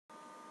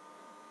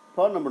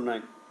Problem number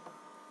 9.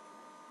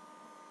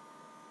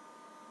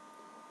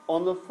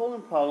 On the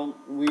following problem,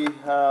 we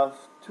have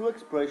two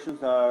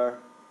expressions that are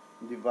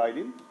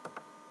dividing.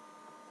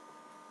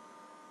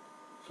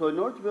 So in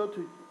order to be able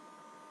to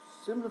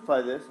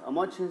simplify this, I'm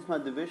going to change my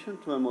division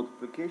to a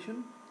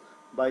multiplication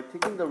by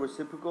taking the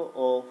reciprocal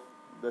of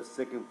the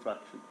second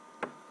fraction.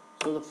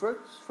 So the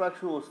first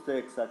fraction will stay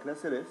exactly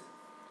as it is,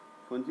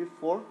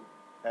 24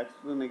 x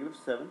to the negative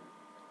 7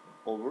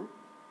 over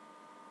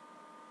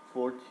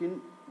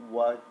 14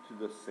 y to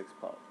the 6th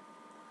power.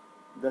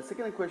 The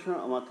second equation,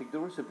 I'm going to take the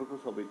reciprocal,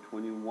 so it'll be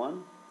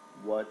 21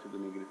 y to the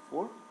negative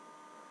 4,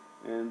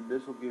 and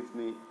this will give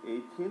me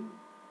 18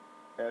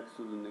 x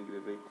to the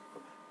negative 8.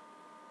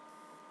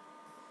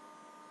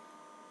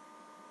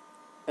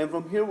 And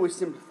from here we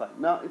simplify.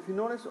 Now if you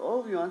notice,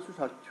 all of your answers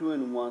are 2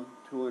 and 1,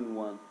 2 and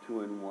 1,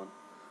 2 and 1.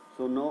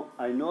 So no,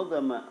 I know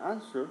that my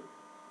answer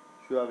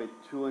should have a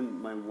 2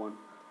 and my 1.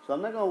 So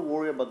I'm not going to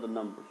worry about the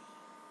numbers.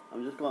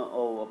 I'm just going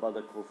to, about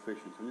the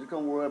coefficients. I'm just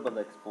going to worry about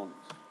the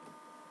exponents.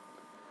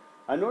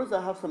 I notice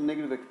I have some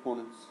negative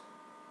exponents.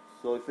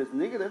 So if it's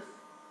negative,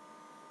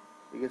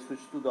 it gets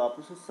switched to the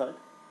opposite side.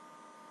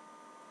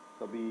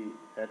 So it'll be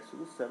x to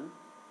the 7.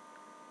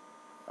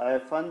 I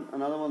find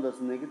another one that's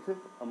negative.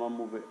 I'm going to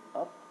move it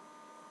up,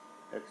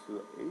 x to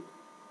the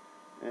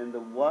 8. And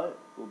the y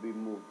will be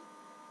moved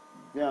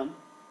down,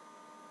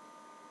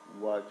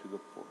 y to the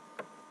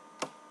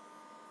 4.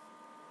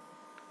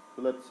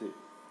 So let's see.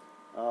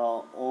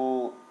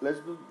 Let's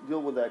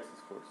deal with the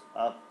x's first.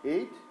 I have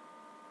 8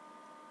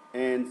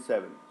 and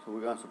 7. So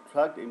we're going to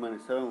subtract 8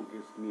 minus 7, which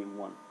gives me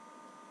 1.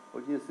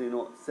 What can you say?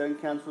 7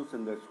 cancels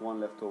and there's 1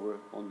 left over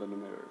on the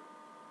numerator.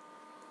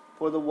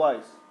 For the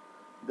y's,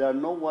 there are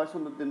no y's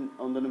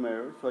on the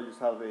numerator, so I just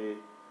have a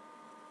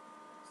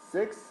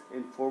 6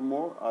 and 4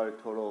 more are a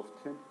total of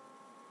 10.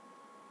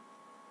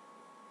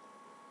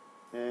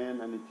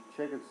 And I need to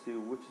check and see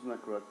which is my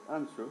correct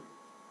answer.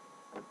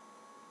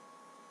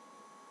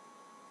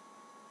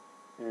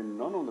 And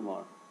none of them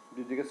are.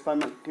 Did you guys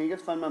find can you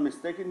guys find my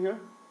mistake in here?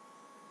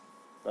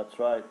 That's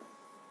right.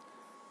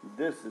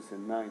 This is a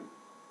 9.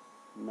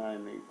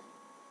 9, 8.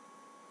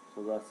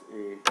 So that's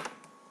a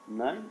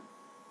 9.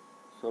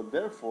 So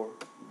therefore,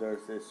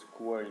 there's a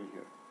square in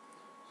here.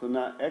 So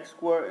now x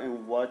squared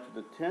and y to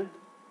the 10th,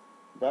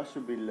 that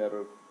should be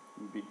letter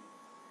B.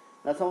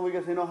 Now some of you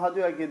guys say, how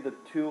do I get the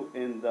 2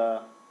 and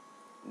the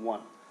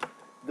 1?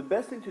 The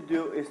best thing to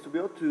do is to be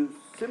able to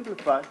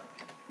simplify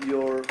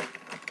your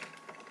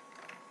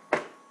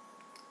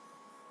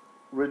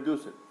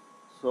reduce it.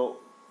 So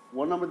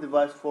one number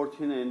divides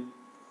 14 and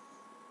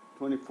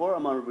 24,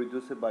 I'm going to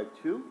reduce it by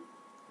 2.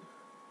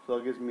 So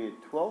it gives me a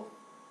 12,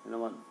 and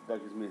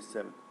that gives me a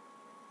 7.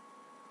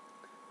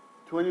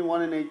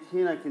 21 and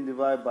 18 I can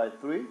divide by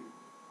 3,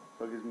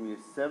 so it gives me a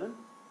 7,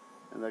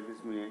 and that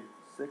gives me a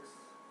 6.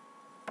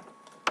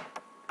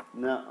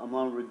 Now I'm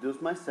going to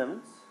reduce my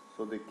 7s,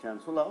 so they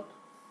cancel out.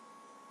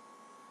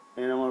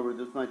 And I'm going to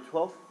reduce my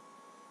 12.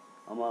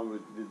 I'm going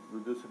to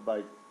reduce it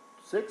by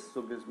 6, so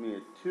it gives me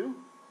a 2,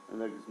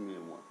 and that gives me a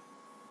 1.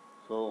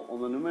 So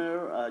on the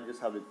numerator I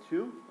just have a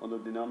 2, on the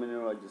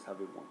denominator I just have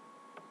a 1.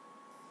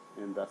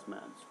 And that's my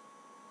answer.